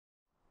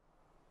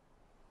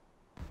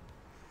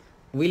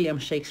William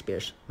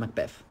Shakespeare's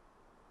Macbeth.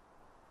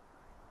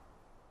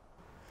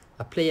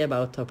 A play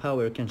about how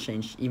power can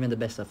change even the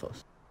best of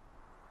us.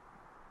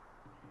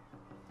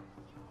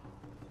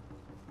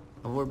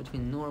 A war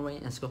between Norway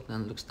and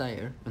Scotland looks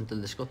dire until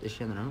the Scottish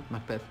general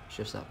Macbeth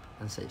shows up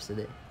and saves the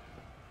day.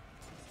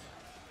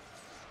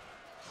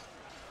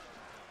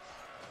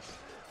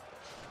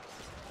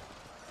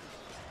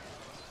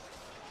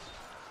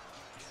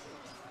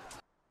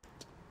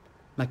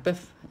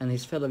 Macbeth and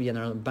his fellow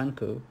general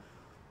Banquo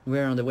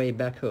were on the way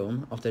back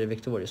home after the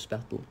victorious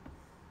battle.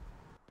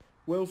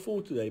 Well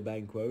fought today,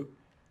 Banquo.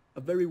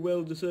 A very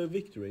well-deserved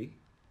victory.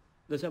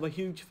 Let's have a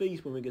huge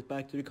feast when we get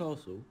back to the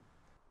castle.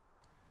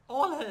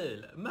 All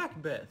hail,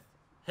 Macbeth!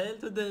 Hail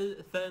to thee,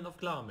 Thane of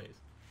Glamis!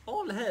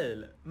 All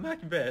hail,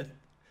 Macbeth!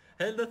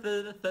 Hail the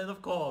thee, Thane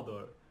of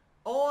Cawdor!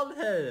 All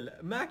hail,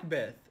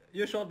 Macbeth!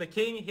 You shall be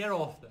king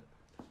hereafter.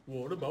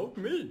 What about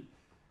me?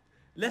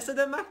 Lesser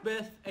than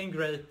Macbeth and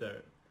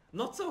greater.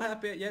 Not so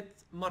happy,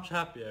 yet much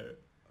happier.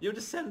 Your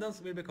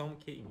descendants will become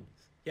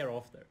kings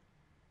hereafter.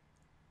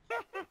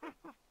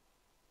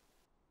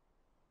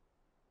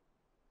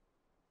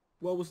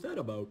 What was that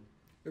about?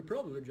 You're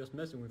probably just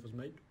messing with us,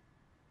 mate.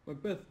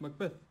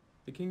 Macbeth,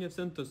 the king has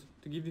sent us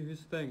to give you his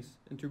thanks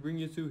and to bring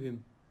you to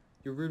him.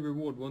 Your real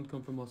reward won't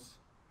come from us.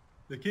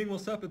 The king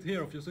was happy to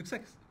hear of your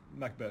success,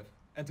 Macbeth,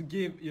 and to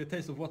give you a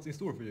taste of what's in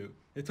store for you.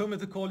 He told me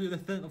to call you the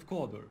Thane of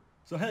Cawdor.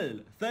 So hail,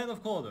 Thane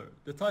of Cawdor,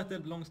 the title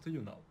belongs to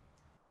you now.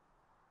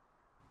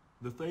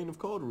 The Thane of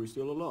Cawdor is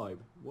still alive.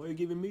 Why are you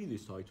giving me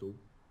this title?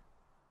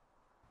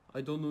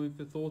 I don't know if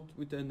he fought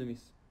with the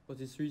enemies, but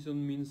his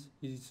reason means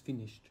he is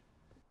finished.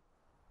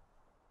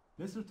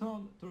 Let's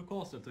return to the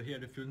castle to hear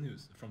the full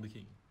news from the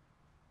king.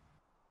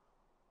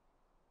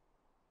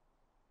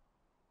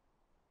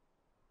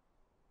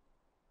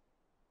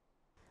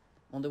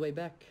 On the way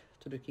back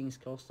to the king's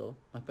castle,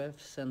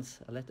 Macbeth sends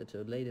a letter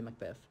to Lady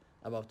Macbeth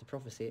about the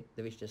prophecy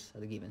the witches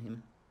had given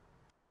him.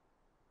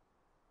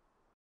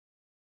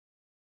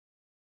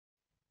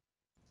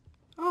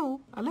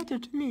 Oh, a letter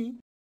to me?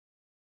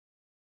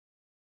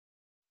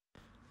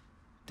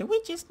 The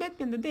witches met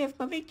me on the day of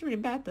my victory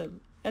battle,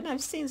 and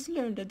I've since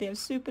learned that they have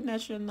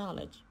supernatural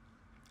knowledge.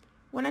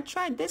 When I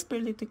tried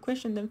desperately to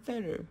question them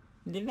further,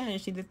 they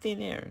vanished into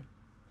thin air.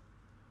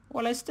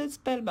 While I stood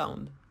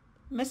spellbound,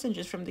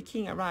 messengers from the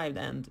king arrived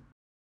and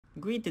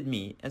greeted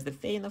me as the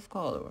Thane of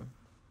Cawdor,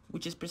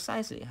 which is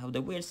precisely how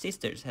the weird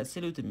sisters had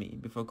saluted me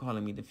before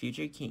calling me the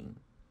future king.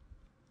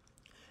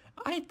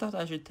 I thought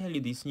I should tell you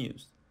this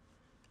news,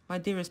 my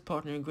dearest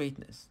partner in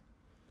greatness,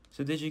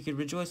 so that you could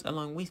rejoice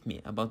along with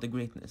me about the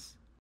greatness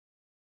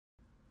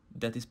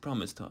that is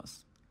promised to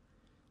us.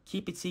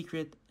 Keep it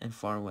secret and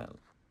farewell.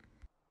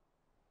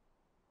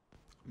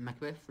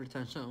 Macbeth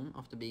returns home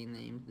after being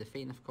named the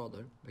Thane of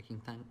Cawdor by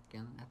King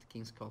Duncan at the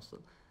king's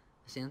castle.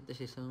 As he enters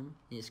his home,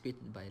 he is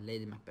greeted by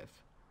Lady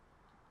Macbeth.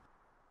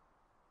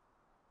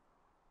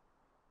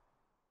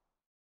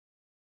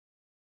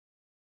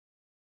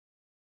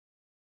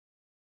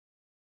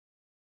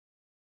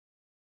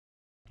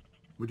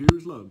 My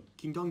dearest love,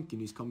 King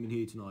Duncan is coming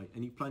here tonight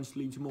and he plans to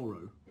leave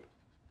tomorrow.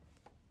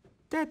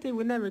 That day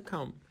will never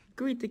come.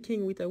 Greet the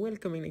king with a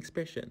welcoming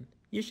expression.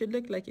 You should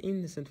look like an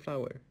innocent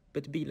flower,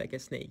 but be like a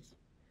snake.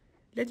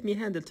 Let me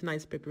handle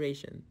tonight's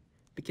preparation,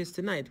 because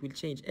tonight will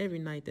change every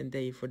night and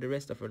day for the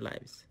rest of our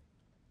lives.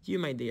 You,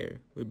 my dear,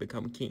 will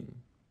become king.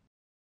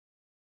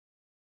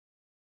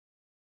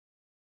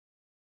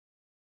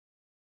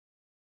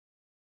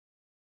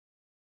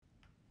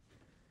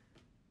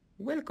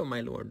 Welcome,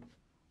 my lord.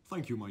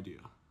 Thank you, my dear.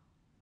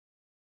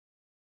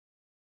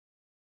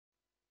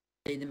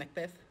 Lady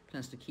Macbeth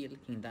plans to kill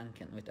King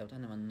Duncan without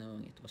anyone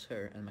knowing it was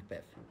her and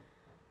Macbeth.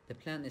 The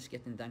plan is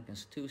getting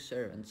Duncan's 2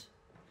 servants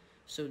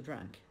so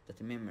drunk that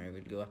the memory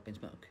will go up in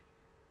smoke.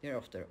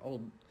 Thereafter,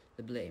 all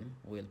the blame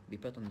will be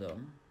put on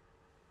them,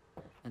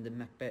 and the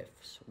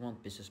Macbeths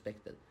won't be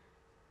suspected.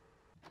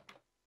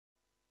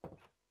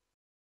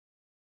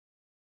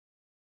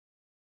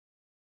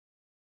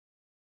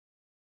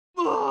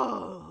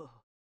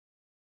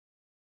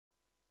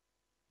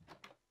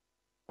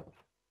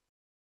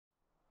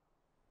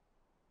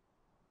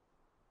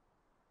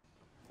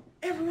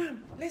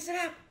 Everyone, listen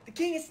up! The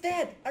king is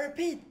dead! I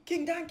repeat,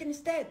 King Duncan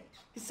is dead!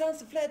 His sons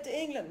have fled to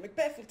England.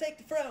 Macbeth will take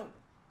the throne.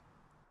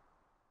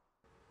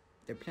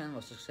 Their plan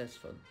was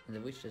successful, and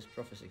the witch's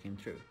prophecy came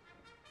true.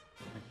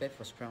 Macbeth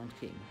was crowned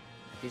king.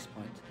 At this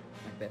point,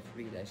 Macbeth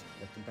realized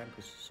that the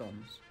Banquo's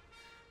sons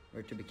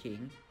were to be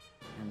king,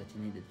 and that he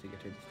needed to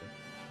get rid of them.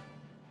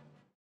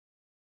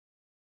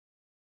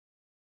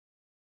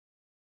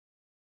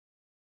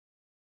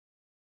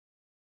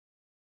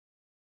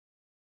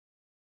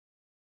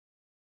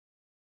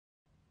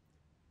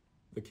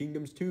 The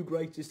kingdom's 2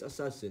 greatest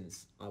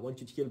assassins. I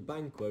want you to kill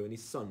Banquo and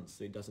his sons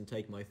so he doesn't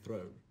take my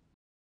throne.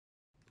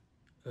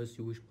 As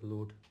you wish, my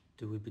lord.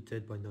 They will be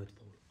dead by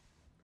nightfall.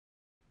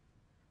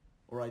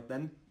 Alright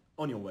then,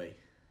 on your way.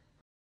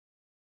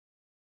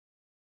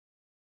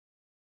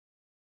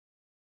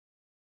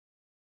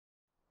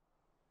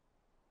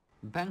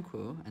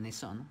 Banquo and his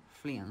son,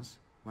 Fleance,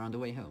 were on the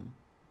way home.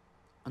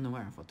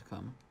 unaware of what to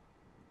come.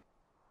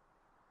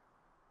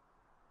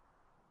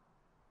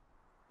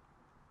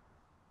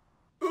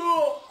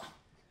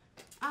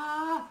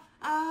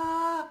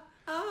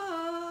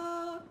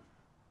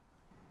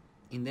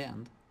 In the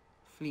end,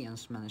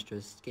 Fleance managed to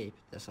escape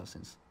the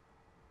assassins.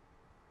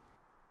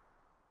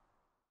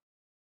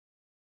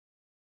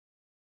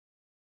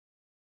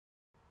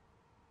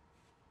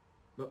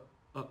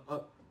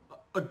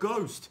 A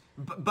ghost?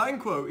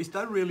 Banquo, is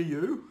that really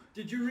you?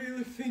 Did you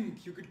really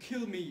think you could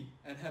kill me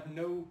and have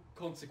no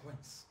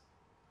consequence?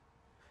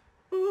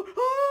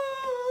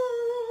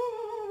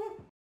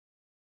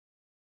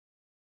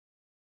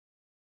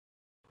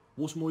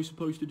 What am I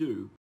supposed to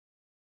do?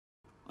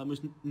 I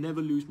must never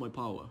lose my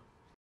power.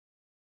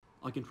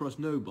 I can trust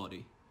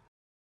nobody.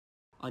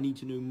 I need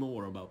to know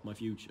more about my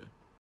future.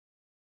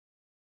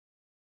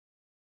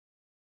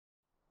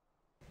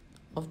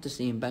 After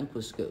seeing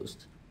Banquo's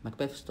ghost,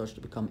 MacBeth starts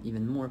to become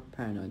even more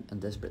paranoid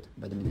and desperate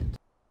by the minute.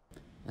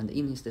 And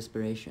in his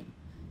desperation,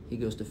 he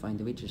goes to find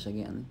the witches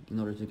again in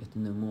order to get to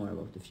know more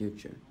about the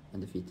future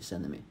and defeat his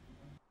enemy.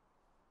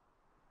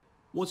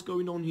 What's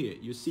going on here,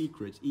 you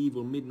secret,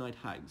 evil midnight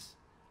hags?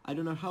 I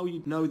don't know how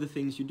you know the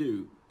things you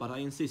do, but I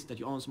insist that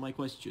you answer my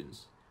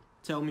questions.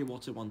 Tell me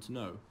what I want to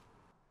know.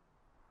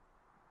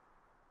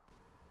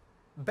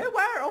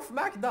 Beware of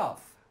Macduff.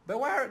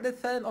 Beware the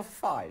Thane of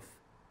Fife.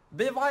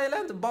 Be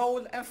violent,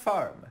 bold and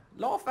firm.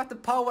 Laugh at the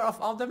power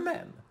of other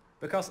men.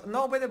 Because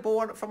nobody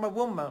born from a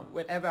woman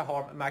will ever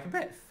harm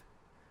Macbeth.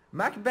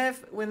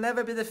 Macbeth will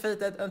never be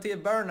defeated until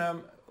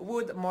Burnham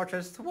Wood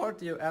marches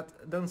toward you at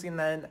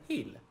Dunsinane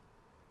Hill.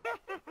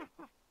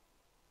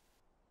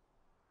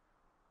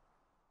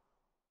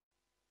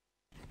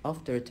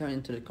 After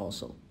returning to the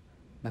castle,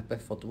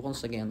 Macbeth thought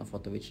once again of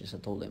what the witches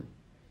had told him.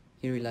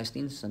 He realized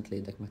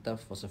instantly that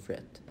Macduff was a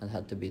threat and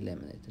had to be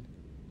eliminated.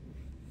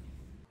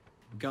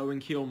 Go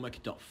and kill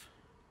Macduff.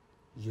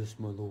 Yes,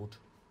 my lord.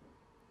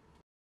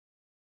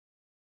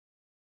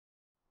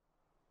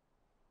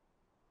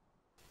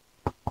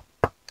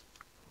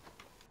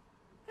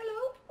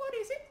 Hello, what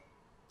is it?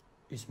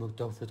 Is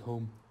Macduff at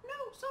home?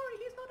 No, sorry,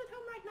 he's not at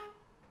home right now.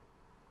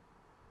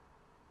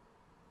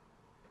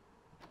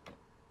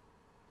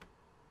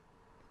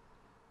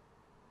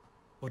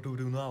 What do we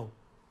do now?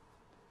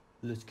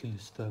 Let's kill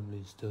his family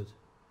instead.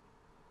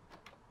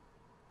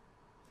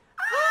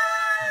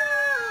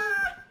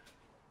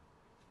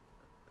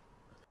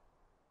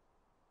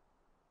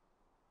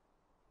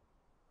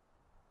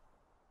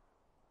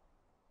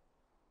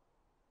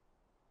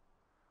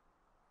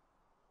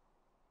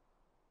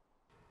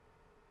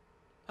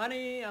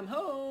 Honey, I'm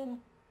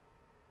home.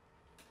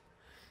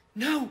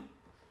 No!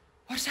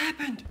 What's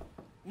happened?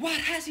 What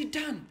has he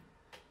done?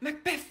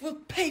 Macbeth will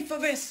pay for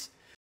this!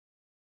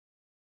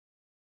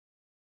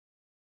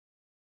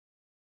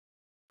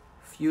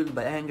 Fueled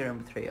by anger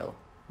and betrayal,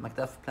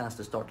 Macduff plans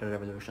to start a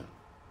revolution.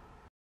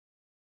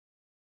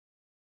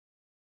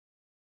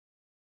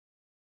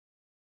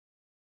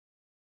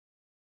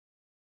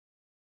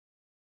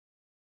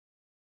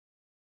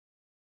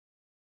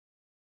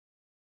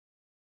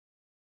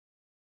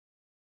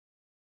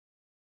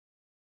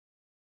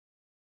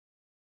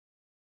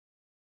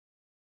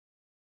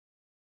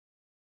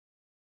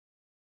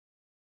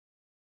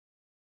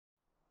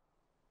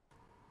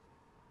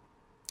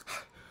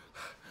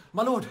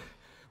 My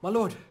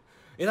lord,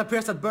 it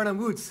appears that Burnham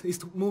Woods is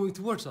moving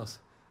towards us.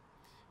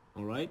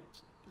 Alright,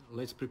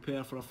 let's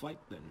prepare for a fight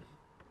then.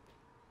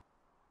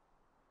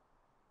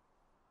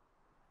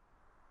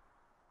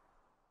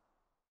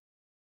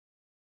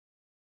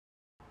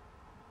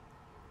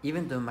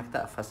 Even though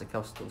Macduff has the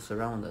castle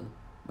surrounded,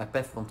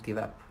 Macbeth won't give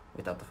up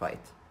without a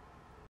fight.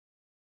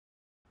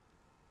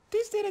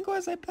 This didn't go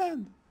as I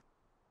planned.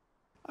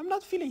 I'm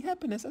not feeling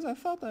happiness as I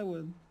thought I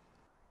would.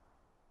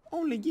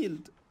 Only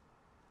guilt.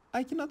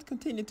 I cannot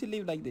continue to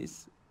live like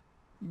this.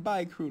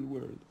 Bye, cruel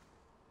world.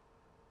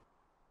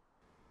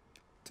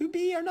 To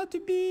be or not to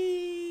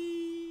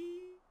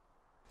be.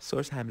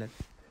 Source Hamlet.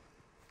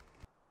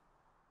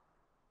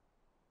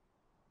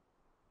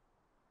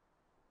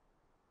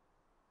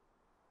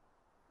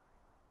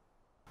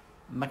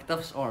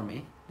 Macduff's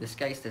army,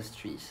 disguised as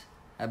trees,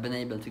 have been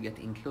able to get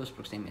in close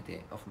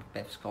proximity of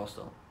Macbeth's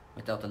castle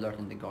without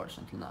alerting the guards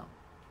until now,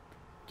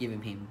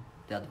 giving him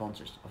the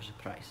advantage of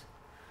surprise.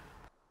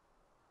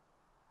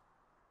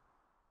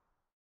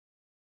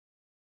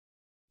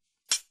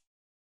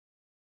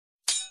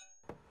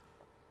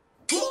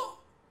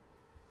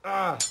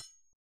 Ah!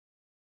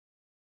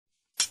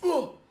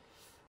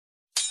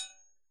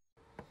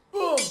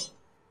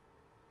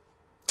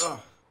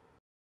 Ah!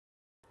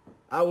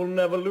 I will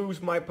never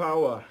lose my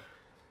power.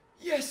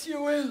 Yes,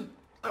 you will.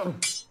 Oh.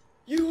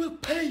 You will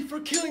pay for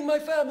killing my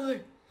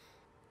family.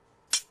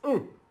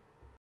 Oh.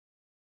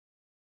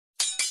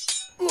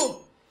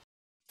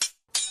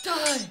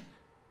 Die.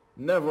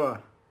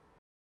 Never.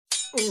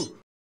 Oh.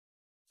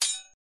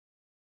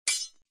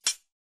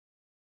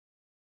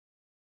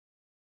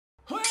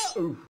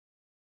 Oh.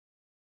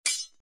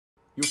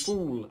 You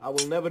fool, I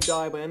will never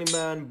die by any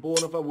man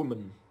born of a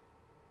woman.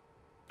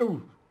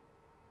 Oh.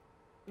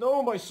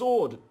 No, my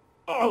sword.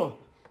 Oh.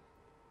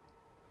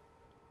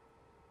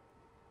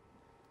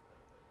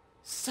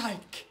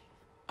 Psych!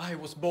 I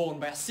was born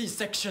by a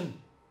C-section.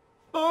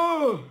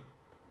 Oh!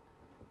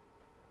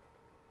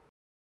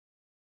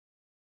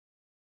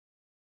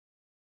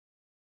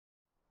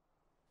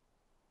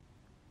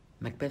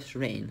 Macbeth's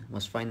reign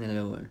was finally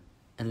over,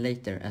 and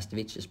later, as the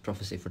witch's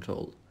prophecy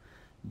foretold,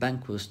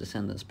 Banquo's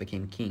descendants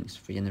became kings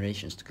for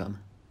generations to come.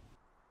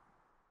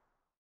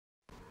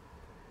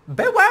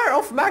 Beware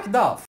of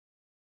Macduff!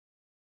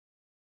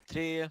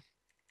 3,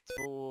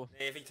 2...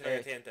 Nej, jag fick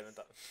ta inte,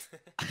 vänta.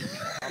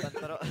 Ja,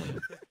 vänta då.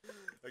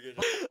 Okej,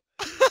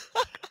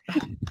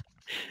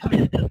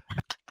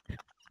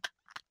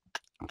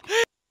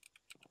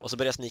 Och så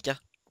börjar jag snika.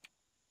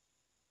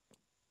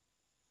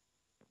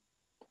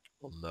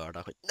 Och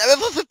mörda skit. Nej men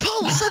varför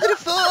pausade du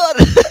för?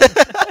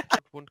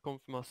 Won't come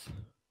from us.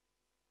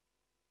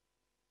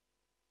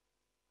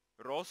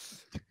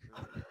 Ross.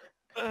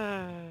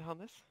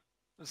 Hannes?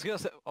 Ska jag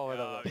säga? Ja,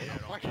 Ja, vi gör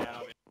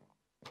dem.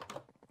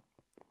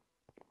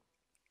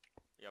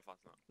 Jag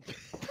fastnar.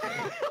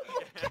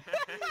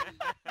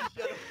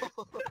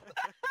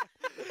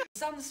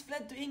 Sons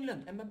fled to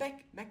England and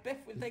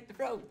Macbeth will take the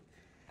throne.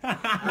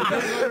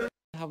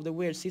 How the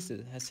weird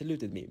sister has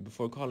saluted me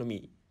before calling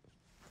me.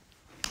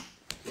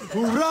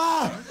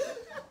 Hurra!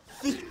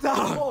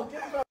 Fitta!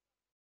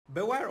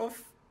 Beware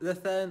of the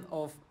son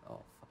of...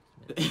 Oh,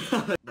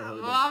 fuck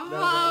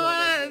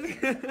me.